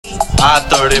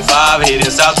I-35 heading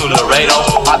south to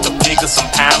Laredo. About to pick up some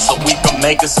pounds so we can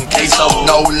make us some queso.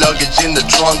 No luggage in the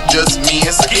trunk, just me and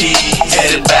some keys.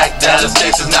 Headed back Dallas,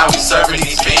 Texas, now we serving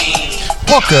these fiends.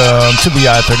 Welcome to the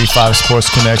I-35 Sports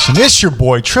Connection. It's your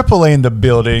boy Triple A in the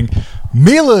building.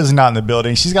 Mila is not in the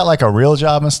building. She's got like a real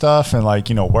job and stuff and like,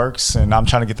 works. And I'm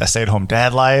trying to get that stay-at-home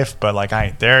dad life, but like I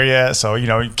ain't there yet. So,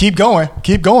 keep going,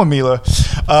 Mila.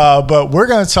 But we're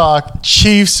going to talk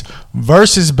Chiefs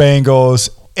versus Bengals,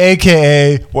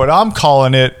 a.k.a. what I'm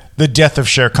calling it, the death of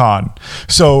Shere.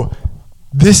 So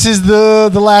this is the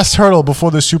last hurdle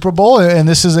before the Super Bowl. And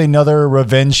this is another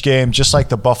revenge game, just like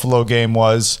the Buffalo game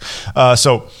was.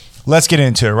 So let's get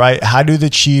into it, right? How do the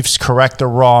Chiefs correct the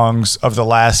wrongs of the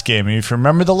last game? And if you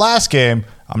remember the last game,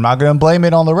 I'm not going to blame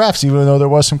it on the refs, even though there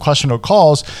was some questionable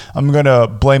calls. I'm going to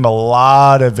blame a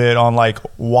lot of it on like,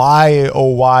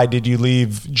 why did you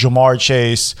leave Jamar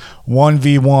Chase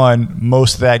 1v1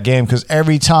 most of that game? Because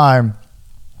every time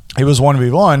it was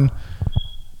 1v1,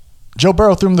 Joe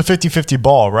Burrow threw him the 50-50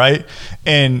 ball, right?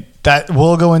 And that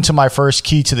will go into my first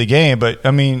key to the game. But,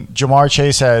 Jamar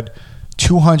Chase had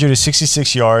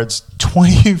 266 yards,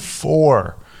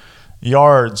 24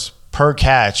 yards per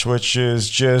catch, which is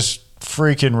just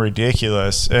freaking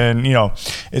ridiculous. And,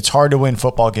 it's hard to win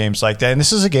football games like that. And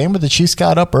this is a game where the Chiefs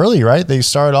got up early, right? They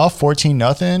started off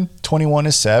 14-0,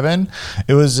 21-7.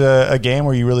 It was a game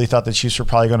where you really thought the Chiefs were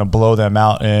probably going to blow them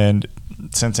out, and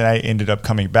Cincinnati ended up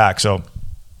coming back. So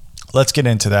let's get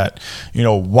into that.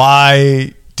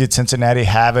 Why did Cincinnati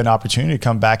have an opportunity to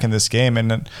come back in this game? And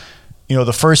then,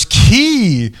 the first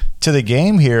key to the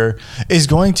game here is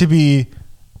going to be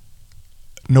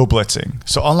no blitzing.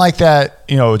 So unlike that,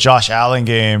 Josh Allen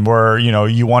game where,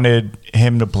 you wanted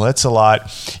him to blitz a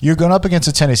lot, you're going up against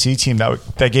a Tennessee team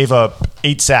that gave up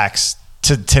 8 sacks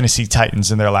to Tennessee Titans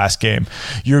in their last game.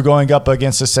 You're going up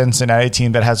against a Cincinnati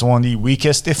team that has one of the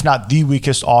weakest, if not the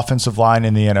weakest, offensive line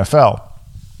in the NFL.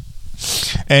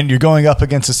 And you're going up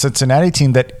against a Cincinnati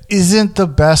team that isn't the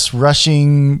best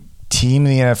rushing team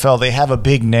in the NFL. They have a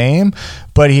big name,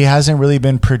 but he hasn't really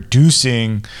been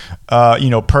producing,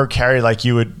 per carry like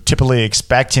you would typically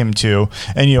expect him to.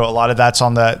 And, a lot of that's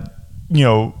on that,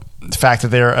 the fact that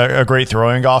they're a great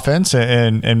throwing offense,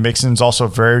 and Mixon's also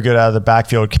very good out of the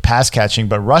backfield pass catching,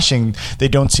 but rushing, they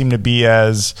don't seem to be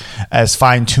as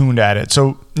fine-tuned at it.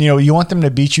 So, you want them to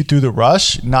beat you through the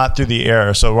rush, not through the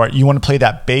air. So you want to play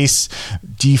that base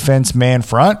defense man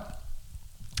front,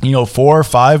 4 or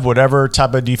 5, whatever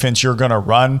type of defense you're going to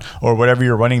run or whatever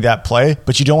you're running that play,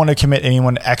 but you don't want to commit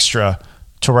anyone extra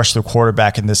to rush the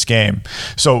quarterback in this game.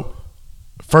 So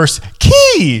first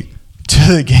key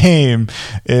to the game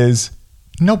is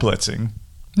no blitzing.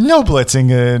 No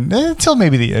blitzing until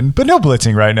maybe the end, but no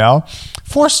blitzing right now.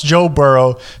 Force Joe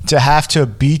Burrow to have to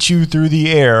beat you through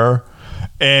the air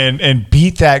and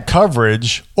beat that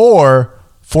coverage, or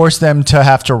force them to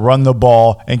have to run the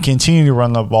ball and continue to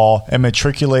run the ball and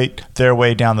matriculate their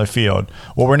way down the field.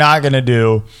 What we're not going to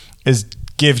do is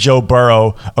give Joe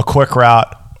Burrow a quick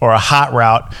route or a hot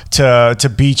route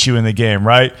to beat you in the game,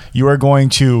 right? You are going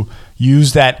to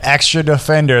use that extra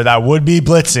defender that would be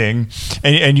blitzing,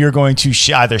 and you're going to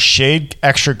either shade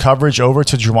extra coverage over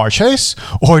to Jamar Chase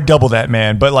or double that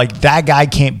man. But like, that guy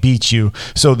can't beat you.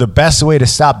 So the best way to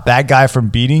stop that guy from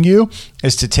beating you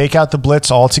is to take out the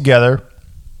blitz altogether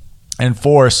and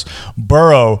force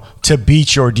Burrow to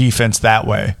beat your defense that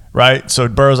way, right? So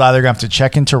Burrow's either going to have to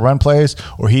check into run plays,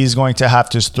 or he's going to have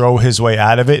to throw his way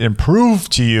out of it and prove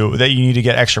to you that you need to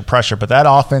get extra pressure. But that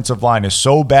offensive line is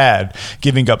so bad,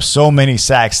 giving up so many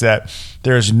sacks, that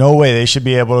there's no way they should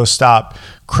be able to stop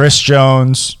Chris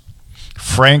Jones,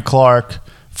 Frank Clark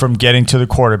from getting to the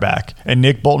quarterback. And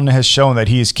Nick Bolton has shown that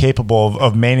he is capable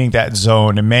of manning that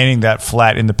zone and manning that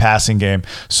flat in the passing game.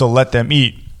 So let them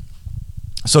eat.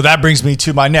 So that brings me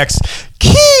to my next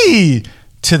key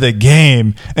to the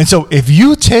game. And so if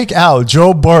you take out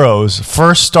Joe Burrow's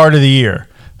first start of the year,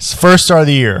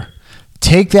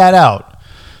 take that out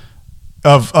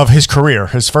of his career,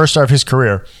 his first start of his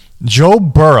career, Joe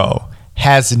Burrow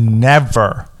has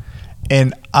never,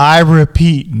 and I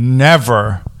repeat,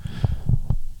 never,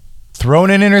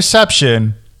 thrown an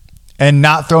interception and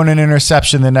not thrown an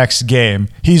interception the next game.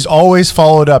 He's always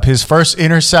followed up his first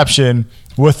interception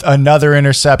with another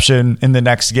interception in the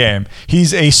next game.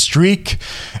 He's a streak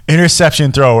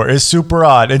interception thrower. It's super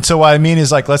odd. And so what I mean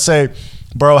is, like, let's say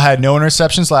Burrow had no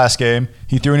interceptions last game.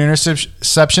 He threw an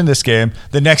interception this game.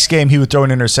 The next game, he would throw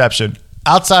an interception.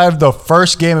 Outside of the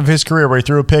first game of his career where he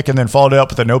threw a pick and then followed it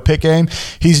up with a no-pick game,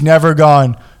 he's never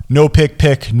gone no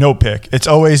pick, no pick. It's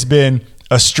always been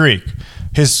a streak.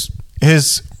 His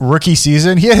his rookie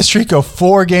season, he had a streak of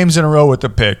 4 games in a row with the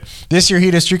pick. This year, he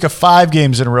had a streak of 5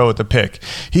 games in a row with the pick.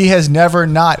 He has never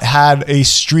not had a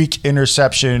streak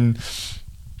interception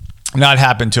not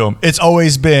happen to him. It's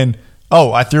always been,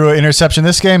 oh, I threw an interception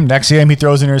this game. Next game, he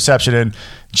throws an interception. And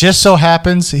just so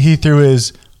happens he threw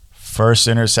his first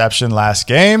interception last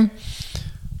game.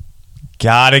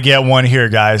 Gotta get one here,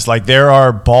 guys. Like, there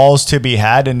are balls to be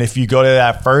had. And if you go to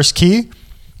that first key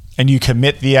and you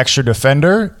commit the extra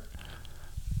defender,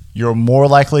 you're more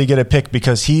likely to get a pick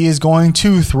because he is going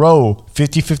to throw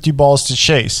 50-50 balls to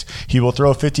Chase. He will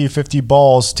throw 50-50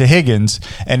 balls to Higgins,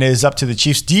 and it is up to the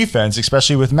Chiefs defense,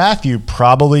 especially with Matthew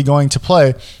probably going to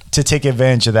play, to take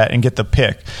advantage of that and get the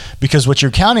pick. Because what you're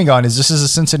counting on is this is a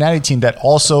Cincinnati team that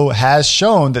also has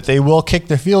shown that they will kick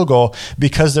the field goal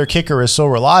because their kicker is so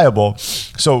reliable.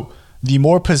 So the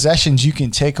more possessions you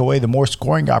can take away, the more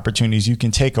scoring opportunities you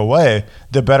can take away,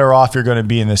 the better off you're going to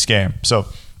be in this game. So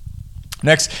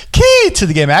next key to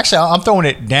the game. Actually, I'm throwing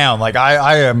it down. Like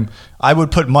I'm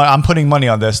putting money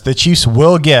on this. The Chiefs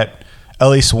will get at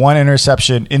least 1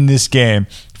 interception in this game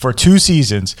for 2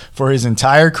 seasons for his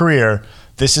entire career.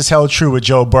 This is held true with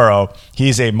Joe Burrow.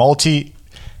 He's a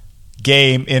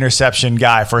multi-game interception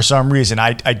guy for some reason.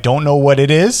 I don't know what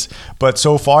it is, but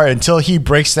so far, until he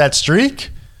breaks that streak,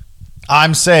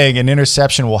 I'm saying an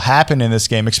interception will happen in this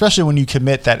game, especially when you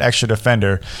commit that extra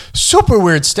defender. Super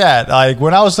weird stat. Like,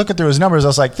 when I was looking through his numbers, I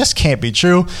was like, this can't be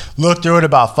true. Looked through it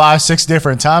about 5-6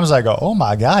 different times. I go, oh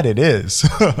my God, it is.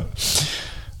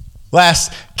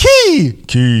 Last key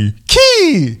to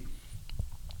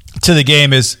the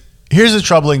game is, here's a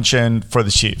troubling trend for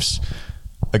the Chiefs.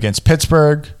 Against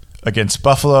Pittsburgh, against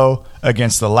Buffalo,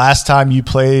 against the last time you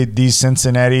played these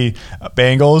Cincinnati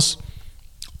Bengals,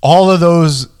 all of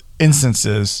those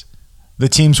instances, the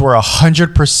teams were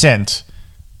 100%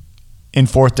 in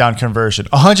 4th down conversion.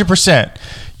 100%.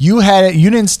 You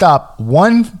didn't stop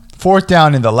 1 4th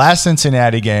down in the last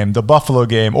Cincinnati game, the Buffalo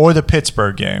game, or the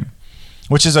Pittsburgh game,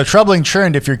 which is a troubling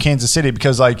trend if you're Kansas City,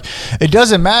 because like it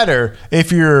doesn't matter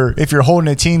if you're holding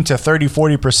a team to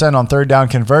 30-40% on 3rd down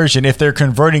conversion if they're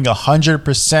converting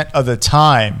 100% of the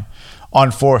time on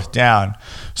 4th down.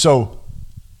 So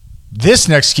this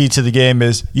next key to the game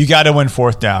is you got to win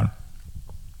 4th down.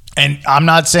 And I'm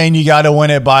not saying you got to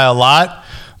win it by a lot,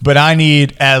 but I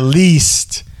need at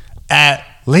least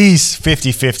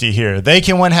 50-50 here. They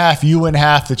can win half, you win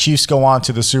half, the Chiefs go on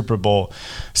to the Super Bowl.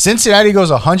 Cincinnati goes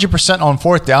 100% on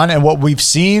 4th down, and what we've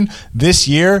seen this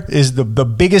year is the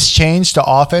biggest change to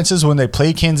offenses when they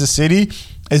play Kansas City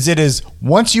is it is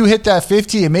once you hit that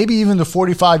 50 and maybe even the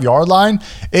 45-yard line,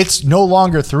 it's no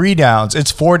longer 3 downs. It's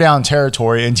 4 down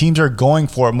territory, and teams are going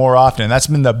for it more often. That's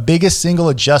been the biggest single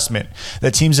adjustment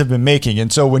that teams have been making.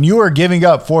 And so when you are giving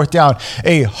up 4th down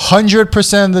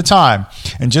 100% of the time,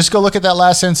 and just go look at that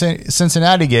last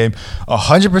Cincinnati game,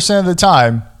 100% of the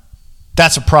time,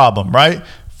 that's a problem, right?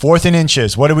 4th and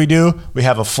inches. What do? We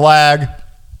have a flag,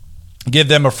 give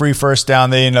them a free 1st down.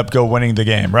 They end up winning the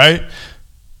game, right?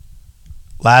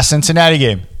 Last Cincinnati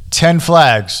game, 10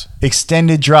 flags,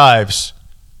 extended drives.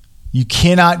 You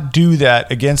cannot do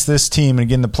that against this team and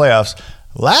again in the playoffs.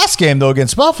 Last game, though,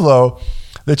 against Buffalo,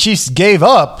 the Chiefs gave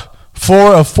up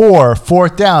 4 of 4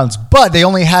 4th downs, but they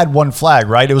only had 1 flag,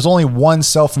 right? It was only 1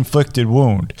 self-inflicted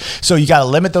wound. So you got to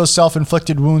limit those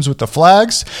self-inflicted wounds with the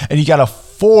flags, and you got to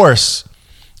force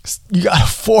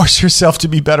yourself to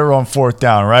be better on 4th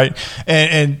down, right?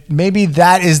 And maybe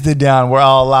that is the down where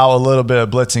I'll allow a little bit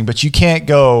of blitzing, but you can't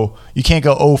go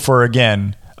 0 for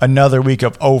again. Another week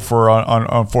of 0 for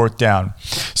on 4th down.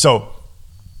 So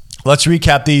let's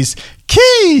recap these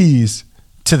keys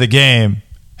to the game.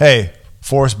 Hey,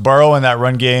 force Burrow in that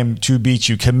run game to beat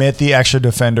you. Commit the extra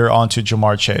defender onto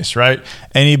Jamar Chase, right?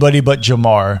 Anybody but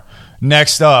Jamar.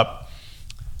 Next up,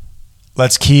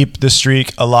 let's keep the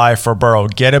streak alive for Burrow.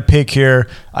 Get a pick here.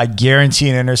 I guarantee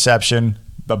an interception.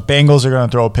 The Bengals are going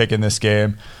to throw a pick in this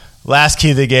game. Last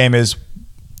key of the game is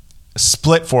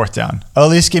split 4th down. At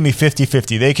least give me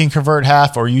 50-50. They can convert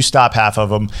half or you stop half of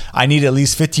them. I need at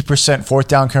least 50% 4th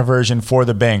down conversion for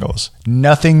the Bengals.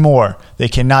 Nothing more. They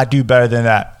cannot do better than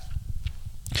that.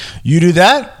 You do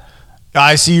that,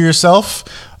 I see yourself,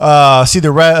 see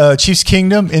the Chiefs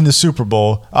Kingdom in the Super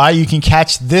Bowl. You can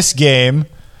catch this game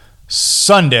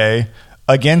Sunday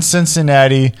against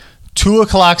Cincinnati, 2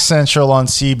 o'clock Central on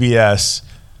CBS.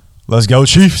 Let's go,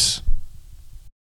 Chiefs.